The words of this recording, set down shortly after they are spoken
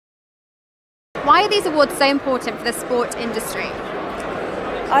Why are these awards so important for the sport industry?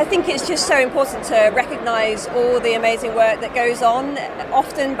 I think it's just so important to recognise all the amazing work that goes on,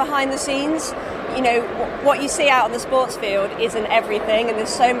 often behind the scenes. You know, what you see out on the sports field isn't everything, and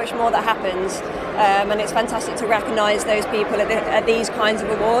there's so much more that happens, and it's fantastic to recognise those people at these kinds of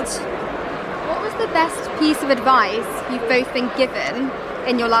awards. What was the best piece of advice you've both been given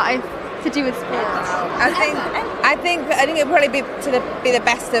in your life to do with sport? I think it'd probably be be the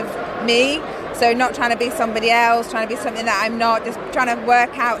best of me. So not trying to be somebody else, trying to be something that I'm not, just trying to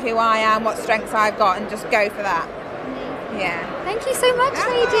work out who I am, what strengths I've got, and just go for that. Yeah. Thank you so much,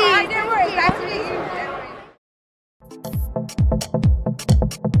 ladies. No worries. Nice to meet you.